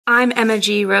I'm Emma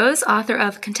G. Rose, author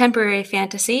of Contemporary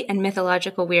Fantasy and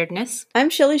Mythological Weirdness. I'm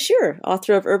Shelley Shearer,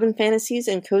 author of Urban Fantasies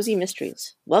and Cozy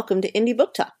Mysteries. Welcome to Indie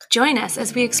Book Talk. Join us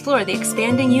as we explore the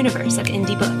expanding universe of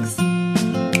indie books.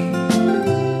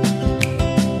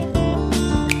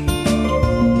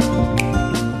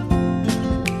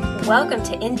 Welcome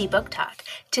to Indie Book Talk.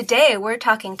 Today we're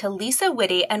talking to Lisa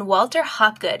Whitty and Walter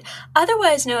Hopgood,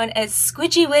 otherwise known as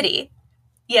SquidgieWitty.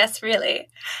 Yes, really.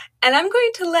 And I'm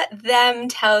going to let them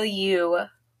tell you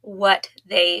what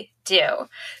they do.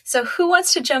 So who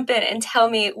wants to jump in and tell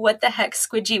me what the heck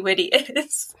SquidgieWitty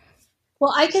is?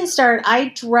 Well, I can start.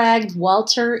 I dragged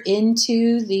Walter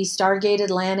into the Stargate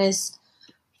Atlantis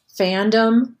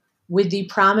fandom with the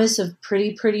promise of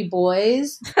pretty, pretty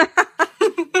boys.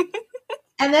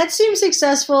 And that seemed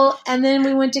successful. And then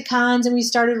we went to cons and we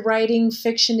started writing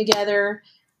fiction together.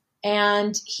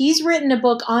 And he's written a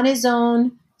book on his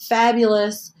own,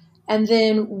 fabulous. And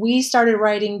then we started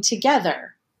writing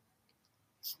together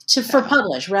for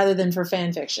publish rather than for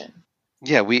fan fiction.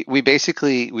 Yeah, we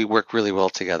work really well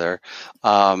together.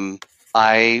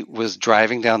 I was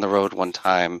driving down the road one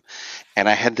time and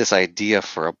I had this idea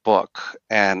for a book.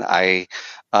 And I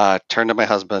turned to my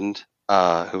husband,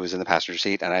 who was in the passenger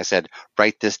seat, and I said,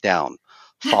 write this down.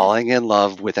 Falling in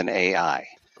love with an AI.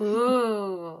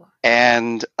 Ooh.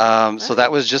 And so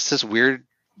that was just this weird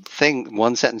thing,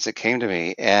 one sentence that came to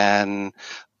me. And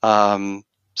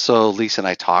so Lisa and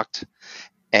I talked,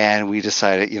 and we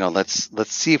decided, let's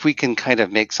see if we can kind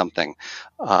of make something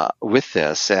with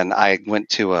this. And I went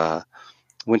to a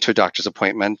doctor's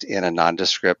appointment in a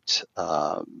nondescript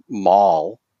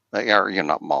mall. Or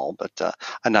not mall, but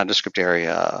a nondescript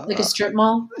area, like a strip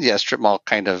mall. Yeah, strip mall,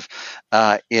 kind of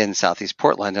in Southeast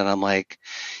Portland. And I'm like,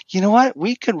 you know what?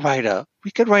 We could write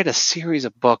a series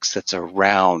of books that's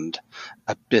around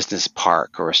a business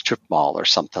park or a strip mall or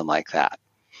something like that.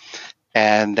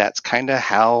 And that's kind of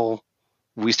how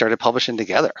we started publishing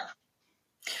together.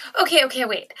 Okay,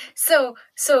 wait. So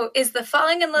is the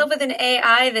Falling in Love with an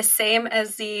AI the same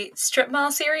as the strip mall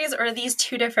series, or are these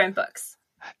two different books?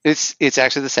 It's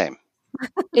actually the same.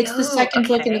 It's the second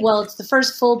book, it's the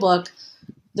first full book.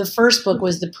 The first book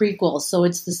was the prequel, so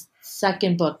it's the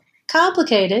second book.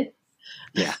 Complicated.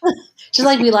 Yeah. Just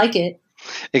like we like it.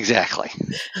 Exactly.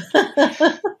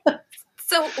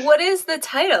 So what is the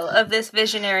title of this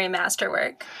visionary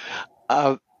masterwork?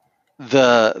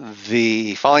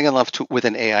 The Falling in Love with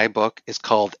an AI book is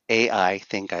called AI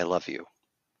Think I Love You.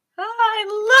 Oh,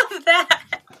 I love that.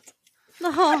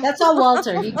 That's all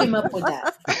Walter. He came up with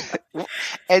that.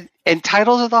 And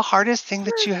titles are the hardest thing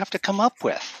that you have to come up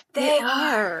with. They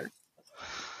are.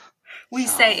 We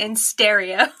say in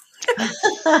stereo.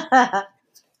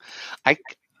 I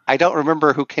don't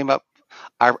remember who came up.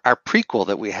 Our prequel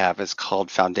that we have is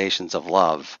called Foundations of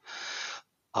Love.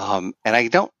 And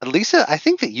Lisa, I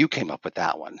think that you came up with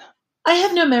that one. I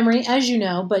have no memory, as you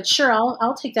know, but sure,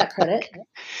 I'll take that credit.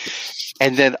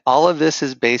 And then all of this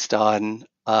is based on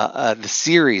the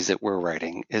series that we're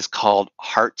writing is called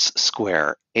Hearts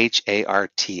Square,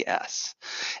 Harts.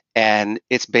 And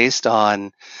it's based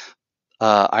on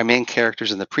our main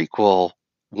characters in the prequel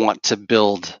want to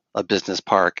build a business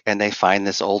park, and they find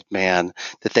this old man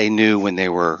that they knew when they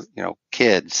were,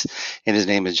 kids, and his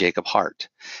name is Jacob Hart.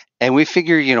 And we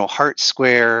figure, Hart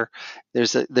Square,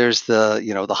 there's the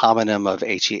the homonym of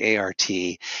HEART,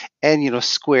 and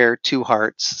square, two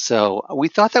hearts. So we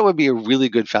thought that would be a really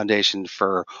good foundation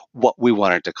for what we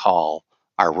wanted to call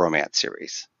our romance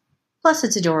series. Plus,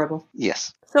 it's adorable.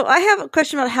 Yes. So I have a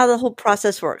question about how the whole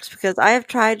process works, because I have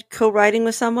tried co-writing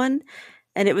with someone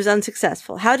and it was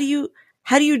unsuccessful. How do you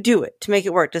do it to make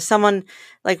it work? Does someone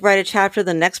write a chapter,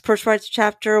 the next person writes a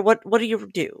chapter? What do you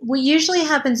do? What usually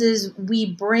happens is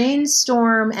we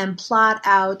brainstorm and plot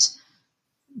out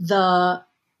the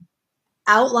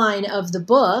outline of the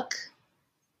book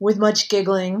with much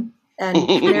giggling and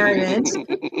merriment.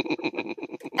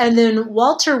 And then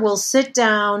Walter will sit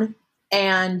down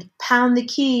and pound the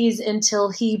keys until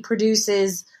he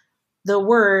produces the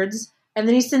words. And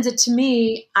then he sends it to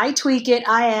me. I tweak it.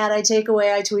 I add. I take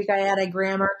away. I tweak. I add. I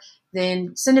grammar.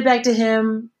 Then send it back to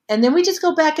him. And then we just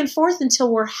go back and forth until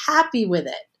we're happy with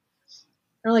it.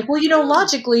 They're like, well,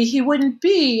 logically, he wouldn't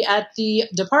be at the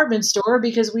department store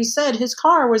because we said his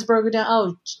car was broken down.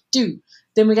 Oh, dude.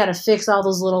 Then we got to fix all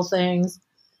those little things.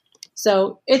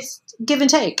 So it's give and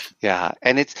take. Yeah.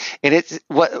 And it's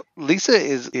what Lisa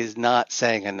is not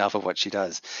saying enough of what she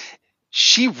does.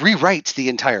 She rewrites the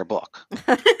entire book.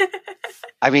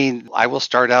 I mean, I will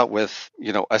start out with,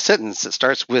 a sentence that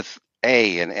starts with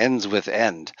A and ends with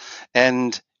end.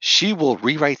 And she will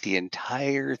rewrite the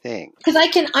entire thing.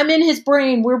 Because I'm in his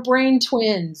brain. We're brain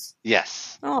twins.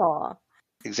 Yes. Oh.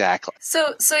 Exactly.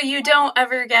 So you don't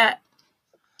ever get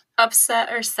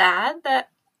upset or sad that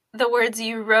the words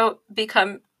you wrote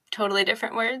become totally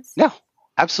different words? No,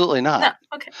 absolutely not. No.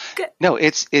 Okay, good. No,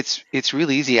 it's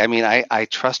really easy. I mean, I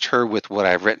trust her with what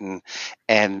I've written,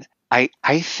 and I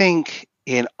think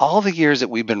in all the years that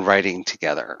we've been writing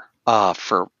together,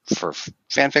 for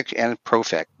fanfic and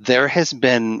profic, there has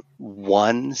been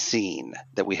one scene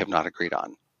that we have not agreed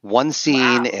on. One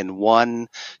scene in one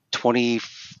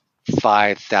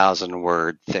 25,000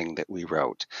 word thing that we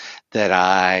wrote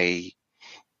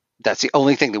that's the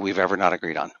only thing that we've ever not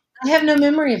agreed on. I have no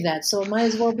memory of that, so it might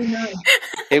as well be none.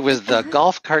 It was the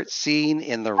golf cart scene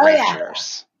in the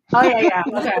Rangers. Oh yeah.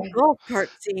 Okay. The golf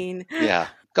cart scene. Yeah,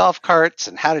 golf carts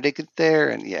and how did it get there?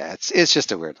 And yeah, it's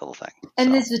just a weird little thing.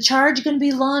 And is the charge going to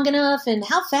be long enough? And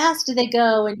how fast do they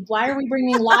go? And why are we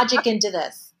bringing logic into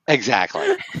this?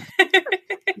 Exactly.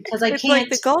 Because I It's can't. like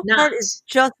the golf cart is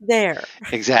just there.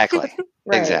 Exactly.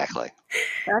 Right. Exactly.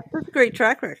 That's a great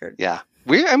track record. Yeah.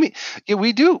 We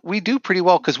do pretty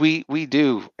well because we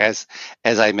do, as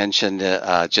I mentioned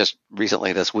just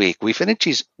recently this week, we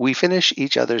finish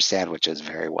each other's sandwiches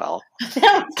very well.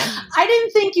 I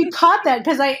didn't think you caught that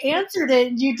because I answered it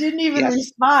and you didn't even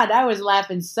respond. I was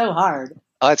laughing so hard.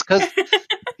 Oh, it's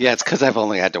because I've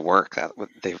only had to work.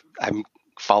 I'm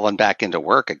falling back into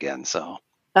work again. So.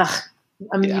 Ugh,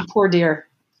 I mean, you poor dear.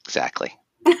 Exactly.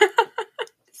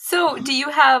 So, do you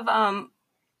have a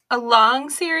long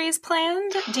series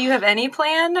planned? Do you have any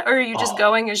plan, or are you just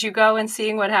going as you go and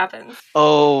seeing what happens?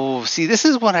 Oh, see, this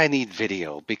is when I need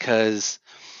video because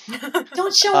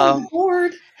don't show me the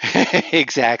board.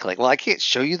 Exactly. Well, I can't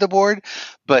show you the board,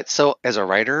 but so as a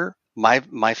writer,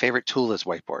 my favorite tool is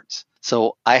whiteboards.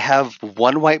 So I have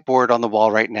one whiteboard on the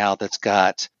wall right now that's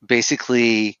got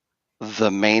basically the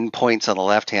main points on the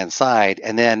left-hand side,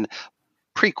 and then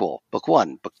prequel, book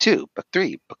 1, book 2, book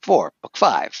 3, book 4, book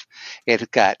 5. It's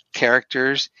got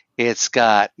characters. It's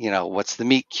got, what's the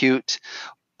meet cute?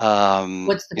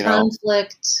 What's the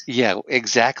conflict? Yeah,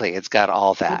 exactly. It's got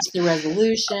all that. What's the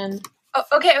resolution? Oh,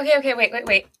 okay.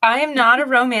 Wait. I am not a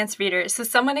romance reader, so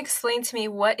someone explain to me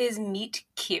what is meet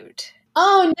cute.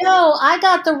 Oh no, I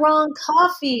got the wrong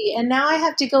coffee, and now I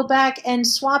have to go back and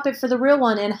swap it for the real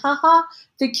one. And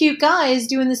the cute guy is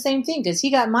doing the same thing because he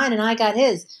got mine and I got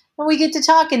his. And we get to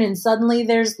talking, and suddenly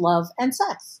there's love and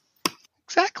sex.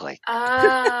 Exactly.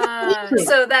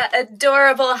 So that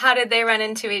adorable "how did they run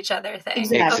into each other" thing.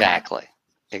 Exactly.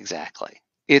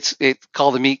 It's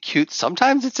called a meet cute.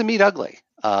 Sometimes it's a meet ugly.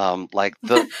 Like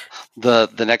the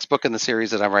next book in the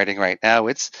series that I'm writing right now.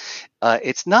 It's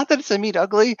not that it's a meet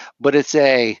ugly, but it's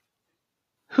a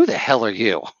who the hell are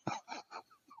you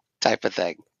type of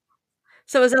thing.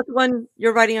 So is that the one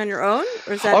you're writing on your own,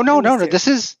 or is that? Oh no. This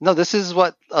is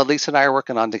what Lisa and I are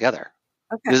working on together.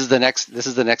 Okay. This is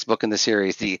the next book in the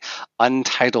series, the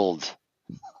untitled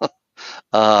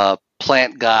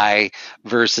plant guy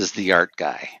versus the art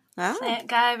guy. Oh. Plant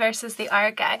guy versus the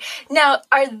art guy. Now,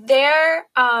 are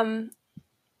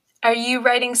you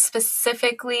writing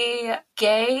specifically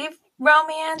gay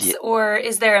romance, or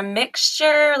is there a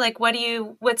mixture? Like,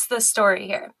 what's the story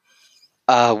here?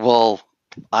 Well,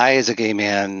 I, as a gay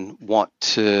man, want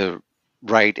to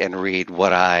write and read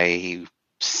what I,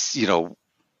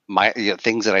 my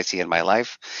things that I see in my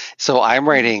life. So I'm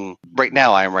writing right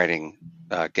now. I'm writing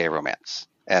gay romance,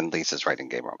 and Lisa's writing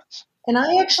gay romance. And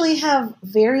I actually have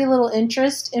very little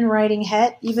interest in writing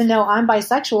het, even though I'm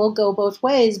bisexual, go both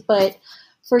ways. But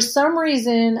for some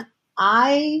reason,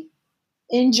 I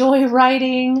enjoy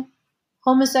writing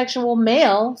homosexual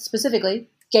male, specifically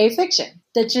gay fiction.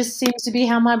 That just seems to be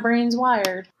how my brain's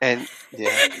wired. And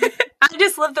I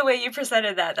just love the way you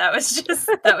presented that. That was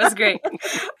great.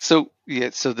 So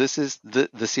this is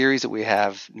the series that we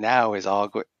have now is all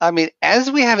good. I mean,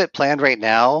 as we have it planned right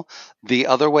now, the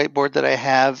other whiteboard that I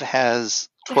have has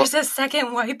there's a second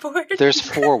whiteboard. There's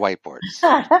 4 whiteboards.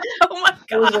 Oh my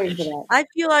god! I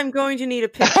feel I'm going to need a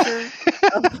picture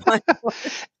of the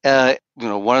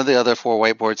whiteboard. One of the other 4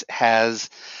 whiteboards has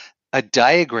a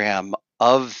diagram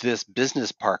of this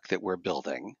business park that we're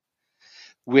building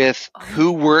with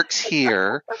who works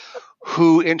here,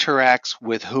 who interacts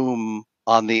with whom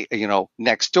on the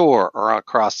next door or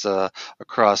across the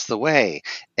way,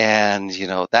 and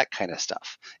that kind of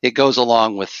stuff. It goes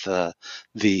along with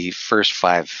the first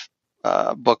 5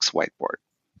 books whiteboard.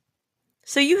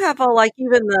 So you have all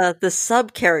even the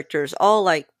sub characters all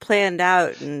planned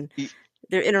out and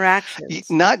their interactions.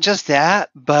 Not just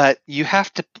that, but you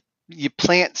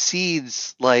plant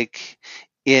seeds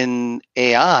in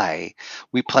AI.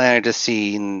 We planted a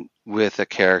scene with a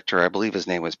character, I believe his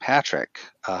name was Patrick,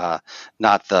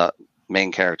 not the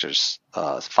main character's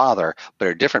father, but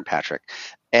a different Patrick,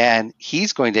 and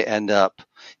he's going to end up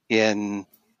in.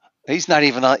 He's not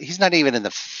even in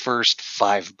the first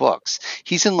 5 books.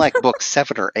 He's in like book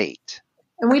 7 or 8.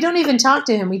 And we don't even talk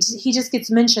to him. He just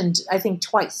gets mentioned, I think,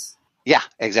 twice. Yeah,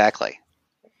 exactly.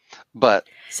 But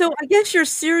So I guess you're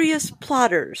serious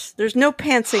plotters. There's no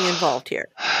pantsing involved here.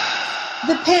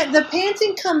 The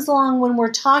panting comes along when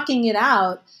we're talking it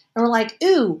out, and we're like,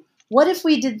 ooh, what if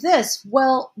we did this?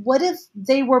 Well, what if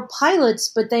they were pilots,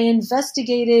 but they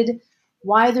investigated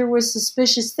why there were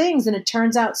suspicious things, and it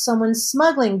turns out someone's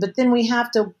smuggling, but then we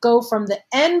have to go from the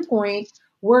end point,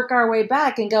 work our way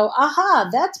back, and go, aha,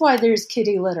 that's why there's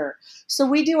kitty litter. So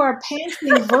we do our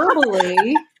panting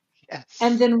verbally, yes.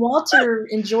 and then Walter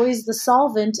enjoys the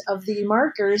solvent of the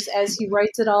markers as he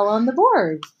writes it all on the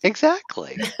board.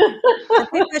 Exactly. I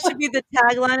think that should be the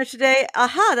tagline of today.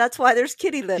 Aha, that's why there's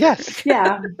kitty litter. Yes.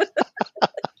 Yeah.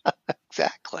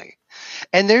 Exactly.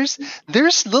 And there's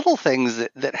little things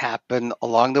that happen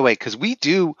along the way, because we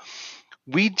do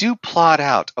plot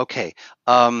out. Okay,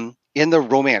 in the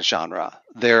romance genre,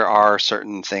 there are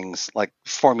certain things like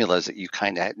formulas that you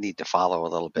kind of need to follow a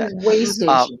little bit. Way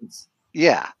stations.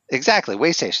 Yeah, exactly.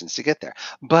 Way stations to get there.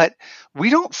 But we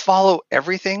don't follow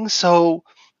everything. So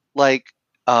like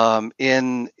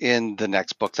in the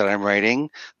next book that I'm writing,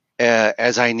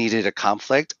 as I needed a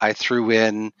conflict, I threw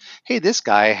in, hey, this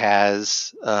guy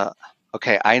has,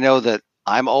 okay, I know that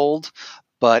I'm old,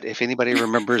 but if anybody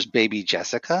remembers Baby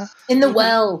Jessica. In the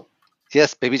well.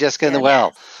 Yes, Baby Jessica in the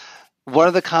well. One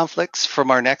of the conflicts from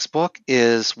our next book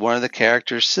is one of the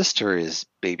characters' sister is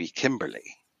Baby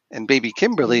Kimberly. And Baby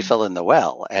Kimberly fell in the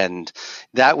well. And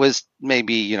that was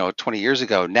maybe, 20 years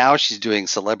ago. Now she's doing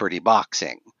celebrity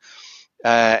boxing.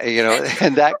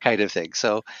 And that kind of thing.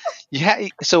 So, yeah.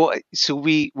 So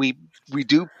we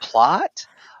do plot,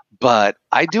 but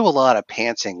I do a lot of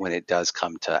pantsing when it does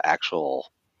come to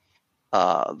actual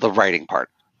the writing part.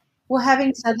 Well,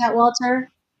 having said that,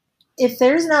 Walter, if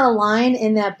there's not a line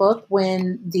in that book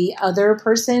when the other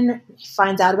person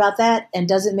finds out about that and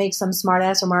doesn't make some smart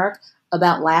ass remark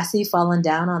about Lassie falling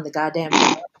down on the goddamn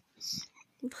floor,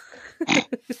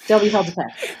 they'll be held to pay.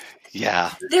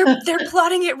 Yeah. They're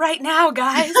plotting it right now,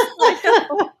 guys.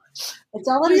 It's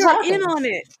all We are in on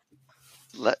it.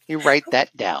 Let me write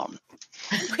that down.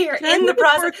 We are in the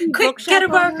process. Quick, get a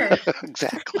marker.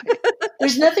 Exactly.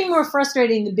 There's nothing more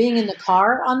frustrating than being in the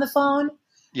car on the phone.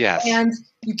 Yes. And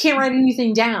you can't write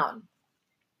anything down.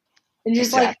 And you're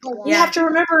just Exactly. like, we have to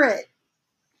remember it.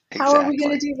 How are we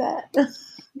going to do that?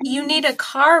 You need a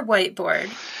car whiteboard.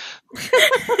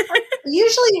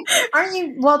 Usually, aren't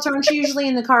you usually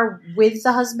in the car with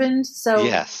the husband? So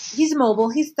yes. He's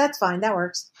mobile. That's fine. That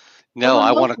works. No,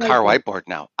 I want a car whiteboard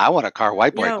now. I want a car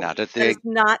whiteboard now. That is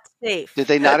not safe. Did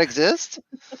they not exist?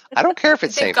 I don't care if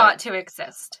it's safe. They've got to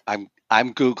exist. I'm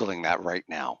Googling that right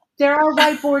now. There are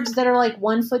whiteboards that are like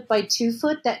 1 foot by 2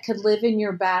 foot that could live in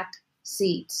your back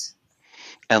seat.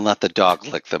 And let the dog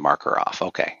lick the marker off.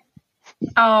 Okay.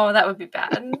 Oh, that would be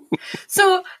bad.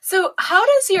 So how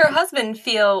does your husband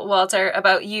feel, Walter,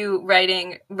 about you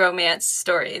writing romance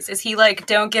stories? Is he like,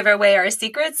 don't give away our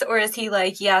secrets? Or is he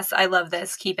like, yes, I love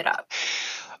this, keep it up?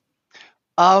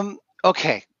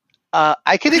 Okay.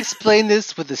 I can explain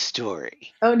this with a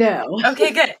story. Oh, no.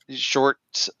 Okay, good. Short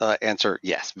answer,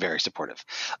 yes, very supportive.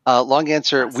 Long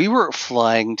answer, we were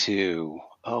flying to,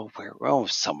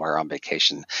 somewhere on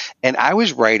vacation. And I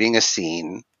was writing a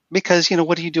scene because,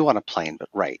 what do you do on a plane but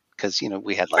write? Because,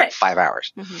 we had like 5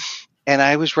 hours. Mm-hmm. And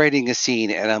I was writing a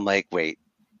scene and I'm like, wait,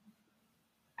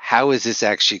 how is this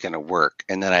actually going to work?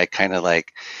 And then I kind of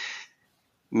like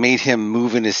made him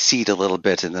move in his seat a little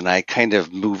bit. And then I kind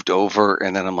of moved over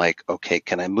and then I'm like, okay,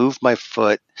 can I move my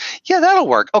foot? Yeah, that'll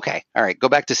work. Okay. All right. Go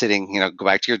back to sitting, go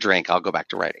back to your drink. I'll go back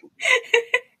to writing.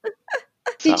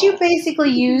 Did you basically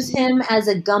use him as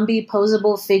a Gumby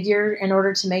posable figure in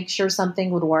order to make sure something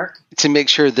would work? To make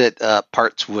sure that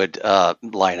parts would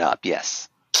line up, yes.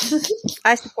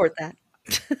 I support that.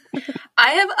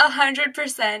 I have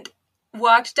 100%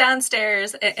 walked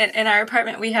downstairs in our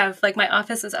apartment. We have, like, my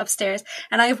office is upstairs,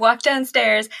 and I've walked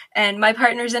downstairs, and my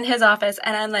partner's in his office,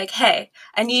 and I'm like, hey,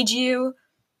 I need you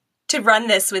to run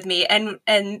this with me. And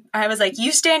I was like,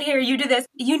 you stand here, you do this.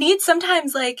 You need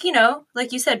sometimes, like,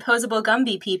 like you said, posable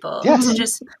Gumby people to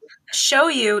just show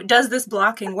you, does this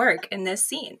blocking work in this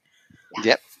scene?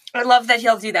 Yep. I love that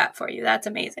he'll do that for you. That's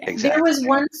amazing. Exactly. There was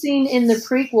one scene in the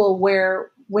prequel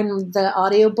where when the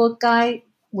audiobook guy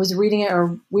was reading it,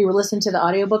 or we were listening to the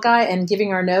audiobook guy and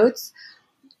giving our notes,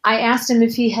 I asked him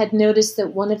if he had noticed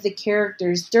that one of the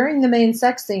characters during the main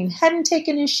sex scene hadn't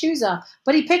taken his shoes off,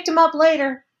 but he picked them up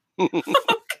later. There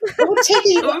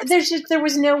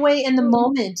was no way in the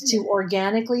moment to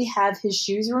organically have his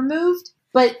shoes removed.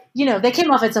 But, they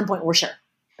came off at some point, we're sure.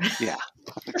 Yeah,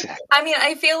 exactly. I mean,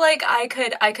 I feel like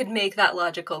I could make that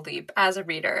logical leap as a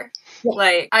reader. Yeah.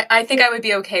 Like, I think I would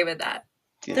be okay with that.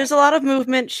 Yeah. There's a lot of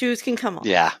movement. Shoes can come off.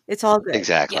 Yeah. It's all good.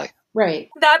 Exactly. Yeah. Right.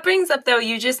 That brings up, though,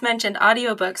 you just mentioned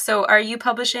audiobooks. So are you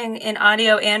publishing in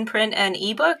audio and print and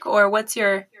ebook, or what's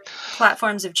your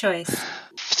platforms of choice?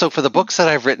 So for the books that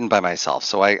I've written by myself,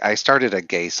 so I started a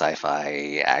gay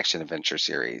sci-fi action adventure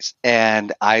series,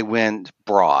 and I went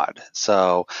broad.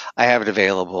 So I have it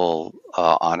available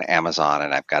on Amazon,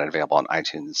 and I've got it available on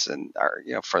iTunes, and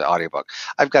for the audiobook.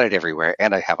 I've got it everywhere,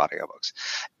 and I have audiobooks.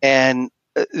 And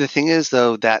the thing is,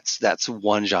 though, that's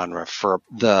one genre. For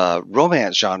the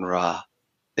romance genre,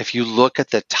 if you look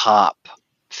at the top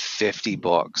 50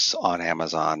 books on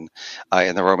Amazon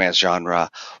in the romance genre,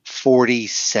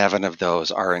 47 of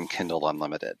those are in Kindle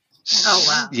Unlimited. Oh,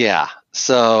 wow. Yeah.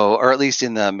 So, or at least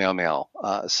in the mail.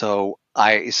 So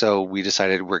we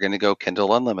decided we're going to go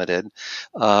Kindle Unlimited.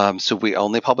 So we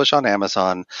only publish on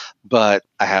Amazon, but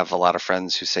I have a lot of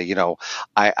friends who say,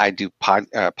 I do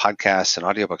podcasts and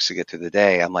audiobooks to get through the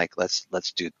day. I'm like, let's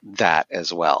do that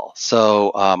as well.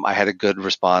 So I had a good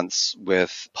response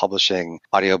with publishing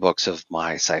audiobooks of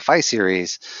my sci-fi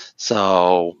series.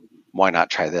 So why not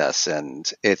try this? And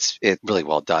it's really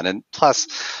well done. And plus,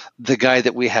 the guy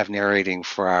that we have narrating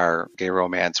for our gay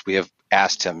romance, we have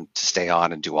asked him to stay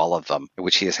on and do all of them,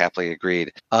 which he has happily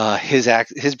agreed. His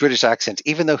British accent,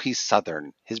 even though he's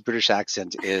Southern, his British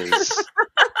accent is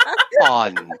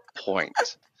on point.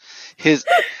 Lisa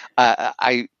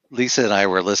and I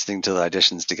were listening to the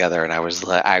auditions together, and I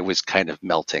was kind of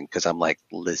melting because I'm like,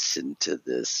 listen to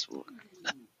this one.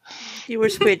 You were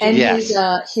Squidgy. And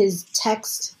yes. his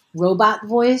text robot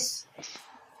voice,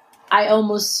 I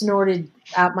almost snorted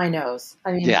out my nose.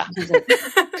 I mean, yeah.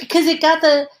 Because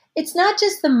it's not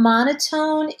just the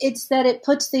monotone, it's that it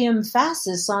puts the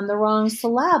emphasis on the wrong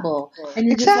syllable. And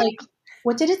you're just like,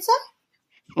 what did it say?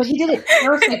 But he did it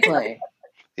perfectly.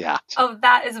 Yeah. Oh,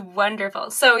 that is wonderful.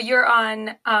 So you're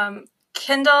on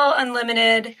Kindle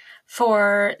Unlimited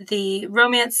for the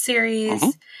romance series,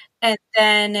 and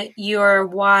then you're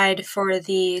wide for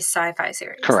the sci-fi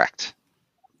series. Correct.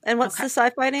 And what's the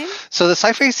sci-fi name? So the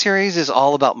sci-fi series is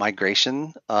all about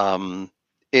migration. So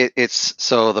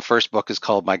the first book is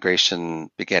called Migration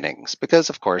Beginnings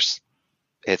because, of course,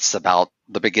 it's about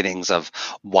the beginnings of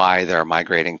why they're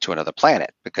migrating to another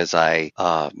planet because I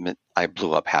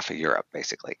blew up half of Europe,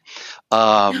 basically.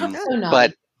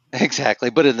 But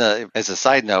exactly. But as a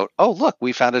side note, oh, look,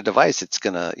 we found a device. It's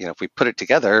going to, if we put it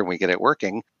together and we get it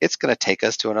working, it's going to take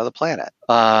us to another planet.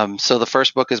 So the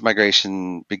first book is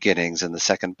Migration Beginnings, and the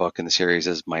second book in the series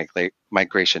is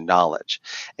Migration Knowledge.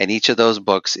 And each of those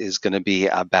books is going to be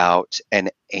about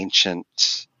an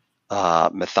ancient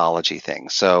mythology thing.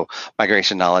 So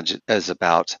Migration Knowledge is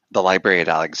about the library at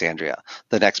Alexandria.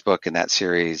 The next book in that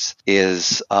series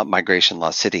is Migration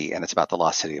Lost City, and it's about the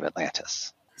lost city of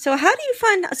Atlantis. So how do you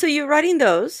find, so you're writing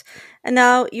those, and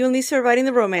now you and Lisa are writing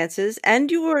the romances,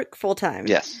 and you work full-time.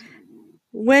 Yes.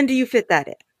 When do you fit that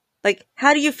in? Like,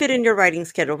 how do you fit in your writing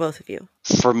schedule, both of you?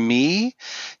 For me,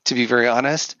 to be very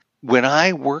honest, when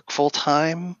I work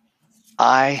full-time,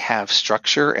 I have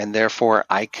structure, and therefore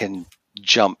I can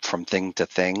jump from thing to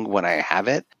thing when I have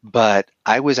it. But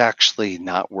I was actually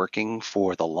not working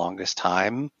for the longest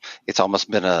time. It's almost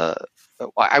been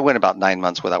I went about 9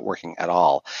 months without working at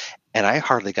all. And I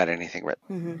hardly got anything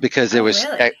written because it was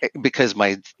because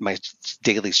my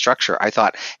daily structure. I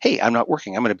thought, hey, I'm not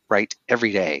working. I'm going to write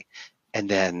every day, and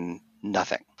then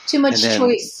nothing. Too much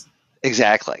choice.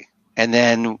 Exactly. And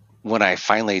then when I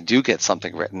finally do get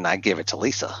something written, I give it to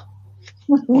Lisa.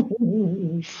 He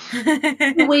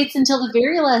waits until the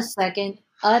very last second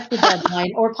at the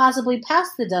deadline, or possibly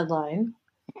past the deadline,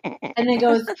 and then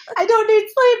goes, I don't need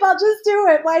sleep, I'll just do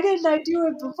it. Why didn't I do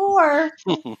it before?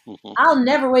 I'll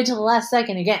never wait till the last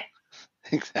second again.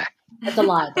 Exactly. That's a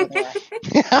lie, by the way.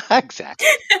 Exactly.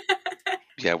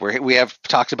 Yeah, we have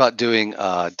talked about doing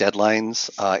deadlines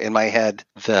in my head.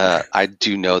 I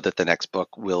do know that the next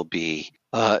book will be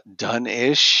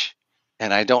done-ish,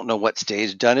 and I don't know what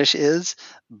stage done-ish is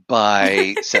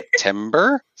by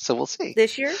September, so we'll see.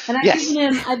 This year? And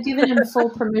I've given him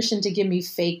full permission to give me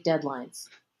fake deadlines.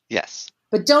 Yes.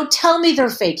 But don't tell me they're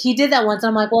fake. He did that once, and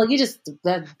I'm like, well, there's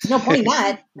no point in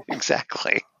that.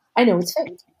 Exactly. I know it's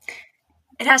fake.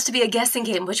 It has to be a guessing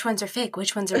game. Which ones are fake?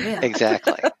 Which ones are real?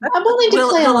 Exactly. I'm willing to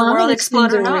play along. Will the world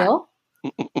explode or not? Real.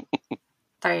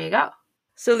 There you go.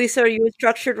 So, Lisa, are you a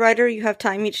structured writer? You have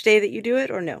time each day that you do it,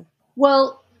 or no?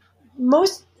 Well,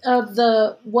 most of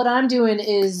what I'm doing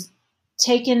is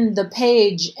taking the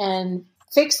page and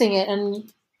fixing it. And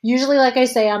usually, like I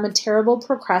say, I'm a terrible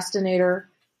procrastinator.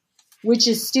 which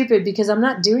is stupid because I'm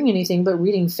not doing anything but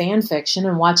reading fan fiction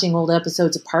and watching old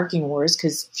episodes of Parking Wars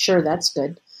because sure, that's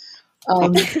good. I'll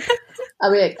be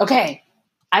like, okay,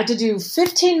 I have to do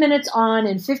 15 minutes on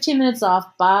and 15 minutes off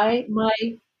by my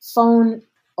phone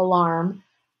alarm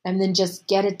and then just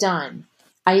get it done.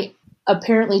 I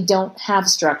apparently don't have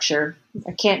structure.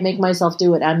 I can't make myself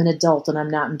do it. I'm an adult and I'm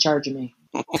not in charge of me.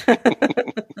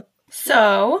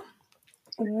 So,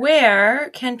 where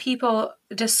can people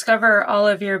discover all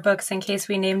of your books in case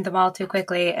we named them all too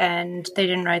quickly and they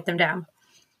didn't write them down?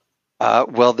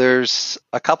 Well, there's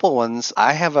a couple ones.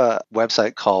 I have a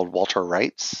website called Walter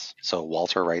Writes, so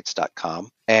walterwrites.com.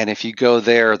 And if you go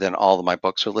there, then all of my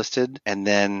books are listed. And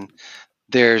then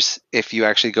if you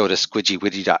actually go to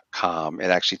SquidgieWitty.com, it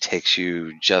actually takes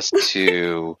you just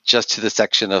to the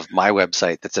section of my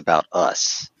website that's about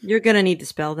us. You're going to need to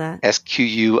spell that.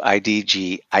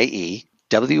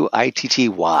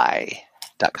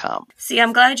 SquidgieWitty.com. See,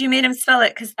 I'm glad you made him spell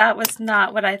it because that was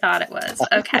not what I thought it was.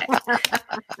 Okay.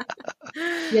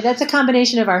 Yeah, that's a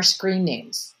combination of our screen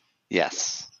names.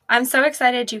 Yes. I'm so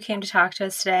excited you came to talk to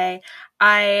us today.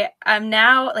 I am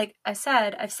now, like I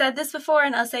said, I've said this before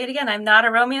and I'll say it again. I'm not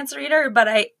a romance reader, but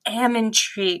I am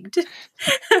intrigued.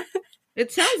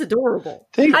 It sounds adorable.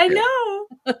 I know.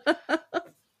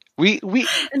 We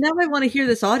And now I want to hear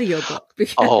this audiobook.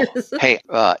 Hey,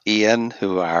 Ian,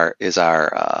 who is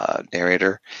our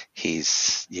narrator,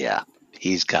 he's got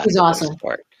awesome.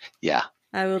 Part. Yeah.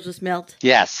 I will just melt.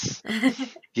 Yes.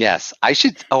 Yes. I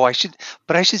should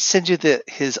send you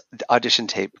his audition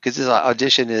tape because his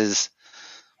audition is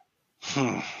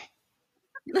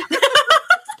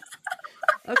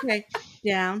Okay,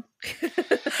 down.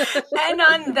 And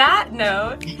on that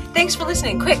note, thanks for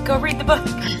listening. Quick, go read the book.